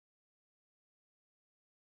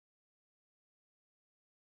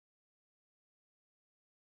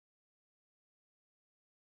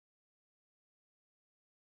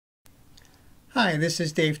Hi, this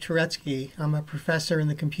is Dave Touretzky. I'm a professor in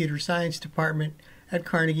the Computer Science Department at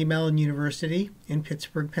Carnegie Mellon University in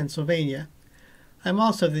Pittsburgh, Pennsylvania. I'm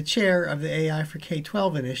also the chair of the AI for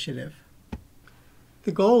K-12 initiative.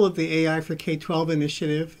 The goal of the AI for K-12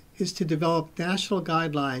 initiative is to develop national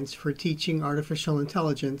guidelines for teaching artificial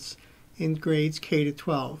intelligence in grades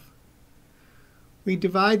K-12. We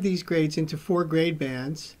divide these grades into 4 grade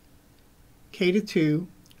bands: K-2,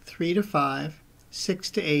 3-5,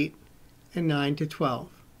 6-8, and 9-12.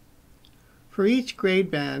 For each grade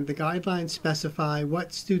band, the guidelines specify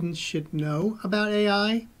what students should know about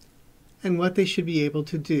AI and what they should be able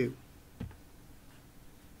to do.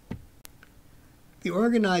 The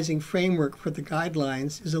organizing framework for the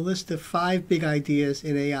guidelines is a list of 5 big ideas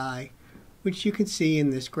in AI, which you can see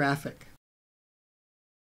in this graphic.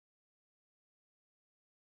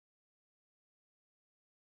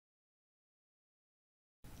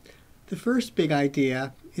 The first big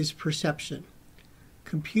idea is perception.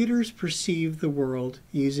 Computers perceive the world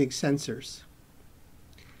using sensors.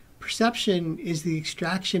 Perception is the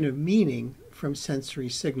extraction of meaning from sensory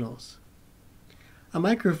signals. A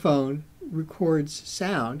microphone records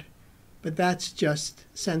sound, but that's just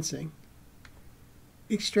sensing.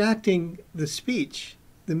 Extracting the speech,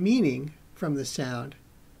 the meaning from the sound,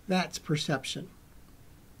 that's perception.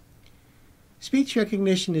 Speech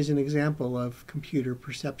recognition is an example of computer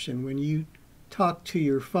perception. When you talk to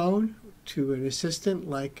your phone, to an assistant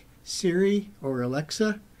like Siri or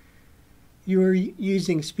Alexa, you are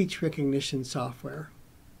using speech recognition software.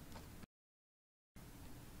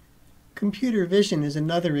 Computer vision is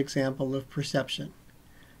another example of perception.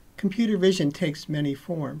 Computer vision takes many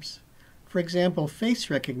forms. For example,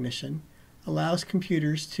 face recognition allows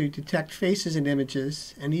computers to detect faces and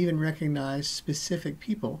images and even recognize specific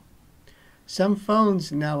people. Some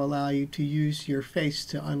phones now allow you to use your face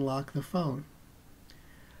to unlock the phone.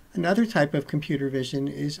 Another type of computer vision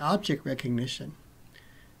is object recognition.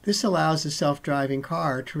 This allows a self-driving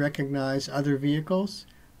car to recognize other vehicles,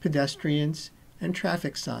 pedestrians, and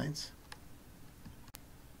traffic signs.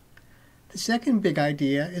 The second big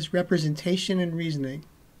idea is representation and reasoning.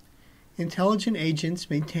 Intelligent agents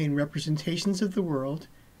maintain representations of the world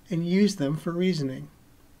and use them for reasoning.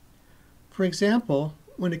 For example,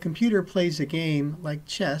 when a computer plays a game like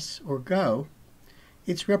chess or Go,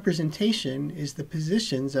 its representation is the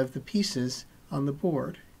positions of the pieces on the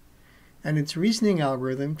board, and its reasoning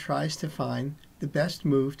algorithm tries to find the best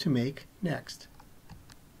move to make next.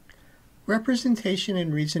 Representation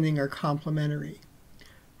and reasoning are complementary.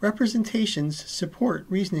 Representations support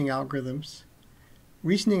reasoning algorithms.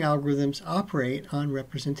 Reasoning algorithms operate on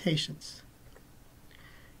representations.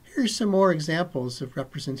 Here are some more examples of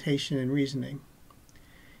representation and reasoning.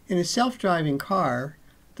 In a self-driving car,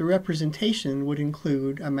 the representation would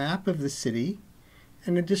include a map of the city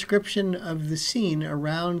and a description of the scene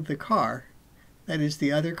around the car, that is,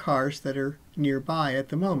 the other cars that are nearby at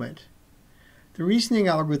the moment. The reasoning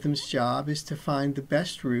algorithm's job is to find the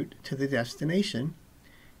best route to the destination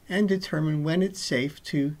and determine when it's safe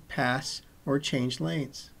to pass or change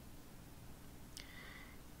lanes.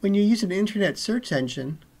 When you use an internet search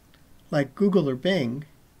engine, like Google or Bing,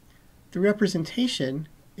 the representation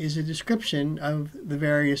is a description of the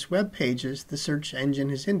various web pages the search engine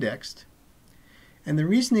has indexed, and the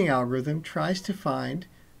reasoning algorithm tries to find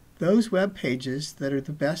those web pages that are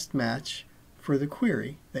the best match for the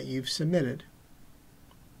query that you've submitted.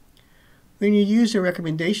 When you use a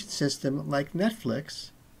recommendation system like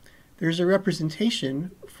Netflix, there's a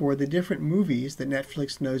representation for the different movies that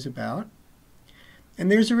Netflix knows about, and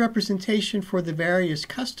there's a representation for the various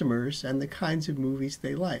customers and the kinds of movies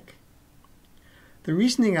they like. The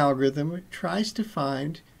reasoning algorithm tries to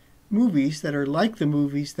find movies that are like the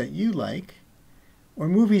movies that you like, or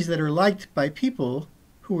movies that are liked by people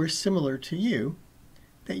who are similar to you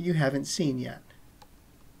that you haven't seen yet.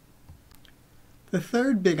 The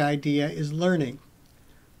third big idea is learning.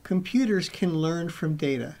 Computers can learn from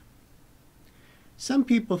data. Some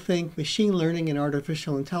people think machine learning and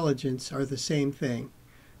artificial intelligence are the same thing,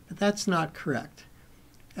 but that's not correct.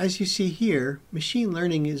 As you see here, machine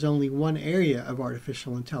learning is only one area of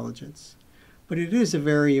artificial intelligence, but it is a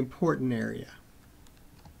very important area.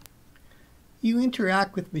 You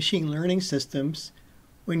interact with machine learning systems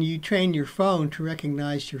when you train your phone to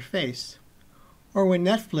recognize your face, or when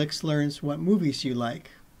Netflix learns what movies you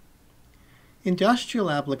like. Industrial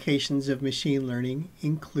applications of machine learning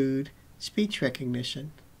include speech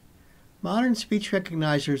recognition. Modern speech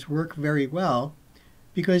recognizers work very well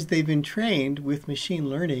because they've been trained with machine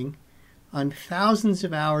learning on thousands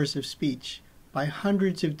of hours of speech by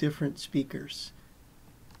hundreds of different speakers.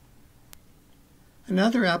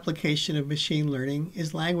 Another application of machine learning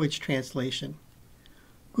is language translation.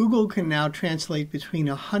 Google can now translate between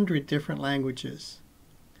 100 different languages.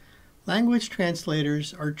 Language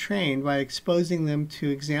translators are trained by exposing them to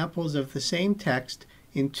examples of the same text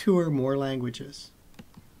in 2 or more languages.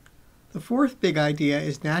 The fourth big idea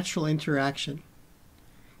is natural interaction.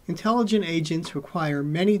 Intelligent agents require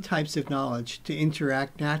many types of knowledge to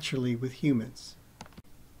interact naturally with humans.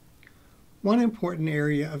 One important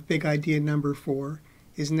area of big idea number 4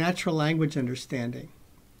 is natural language understanding.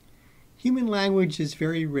 Human language is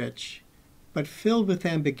very rich, but filled with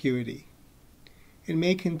ambiguity. It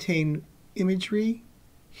may contain imagery,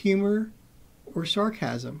 humor, or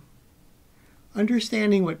sarcasm.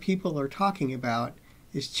 Understanding what people are talking about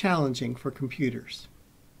is challenging for computers.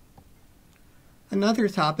 Another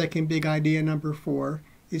topic in big idea number 4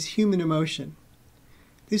 is human emotion.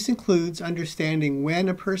 This includes understanding when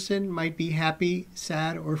a person might be happy,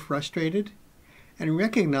 sad, or frustrated, and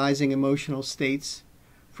recognizing emotional states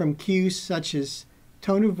from cues such as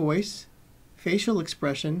tone of voice, facial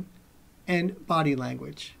expression, and body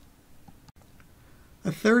language.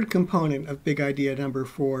 A third component of big idea number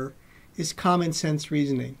 4 is common sense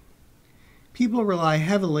reasoning. People rely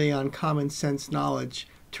heavily on common sense knowledge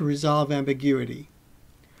to resolve ambiguity.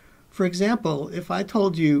 For example, if I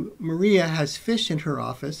told you Maria has fish in her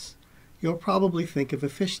office, you'll probably think of a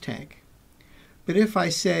fish tank. But if I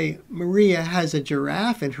say Maria has a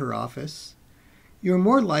giraffe in her office, you're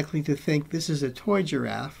more likely to think this is a toy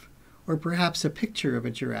giraffe or perhaps a picture of a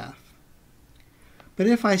giraffe. But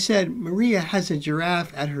if I said Maria has a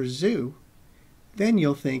giraffe at her zoo, then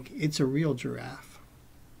you'll think it's a real giraffe.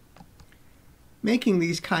 Making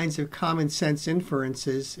these kinds of common sense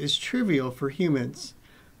inferences is trivial for humans,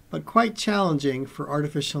 but quite challenging for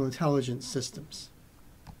artificial intelligence systems.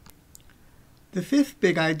 The fifth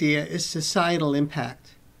big idea is societal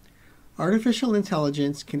impact. Artificial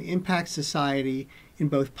intelligence can impact society in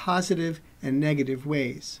both positive and negative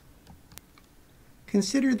ways.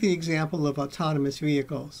 Consider the example of autonomous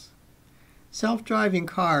vehicles. Self-driving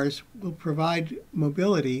cars will provide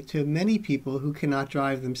mobility to many people who cannot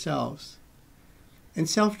drive themselves. And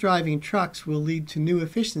self-driving trucks will lead to new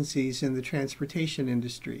efficiencies in the transportation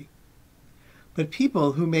industry. But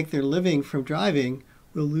people who make their living from driving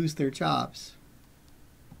will lose their jobs.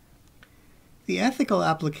 The ethical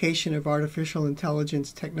application of artificial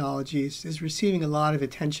intelligence technologies is receiving a lot of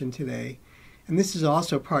attention today, and this is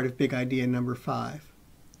also part of big idea number 5.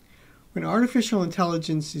 When artificial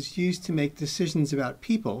intelligence is used to make decisions about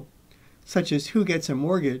people, such as who gets a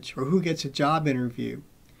mortgage or who gets a job interview,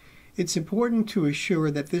 it's important to assure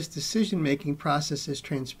that this decision-making process is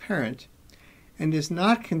transparent and does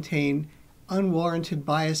not contain unwarranted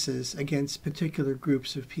biases against particular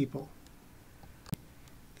groups of people.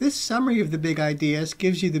 This summary of the big ideas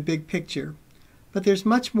gives you the big picture, but there's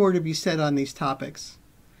much more to be said on these topics.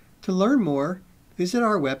 To learn more, visit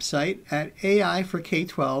our website at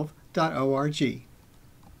aifork12.org.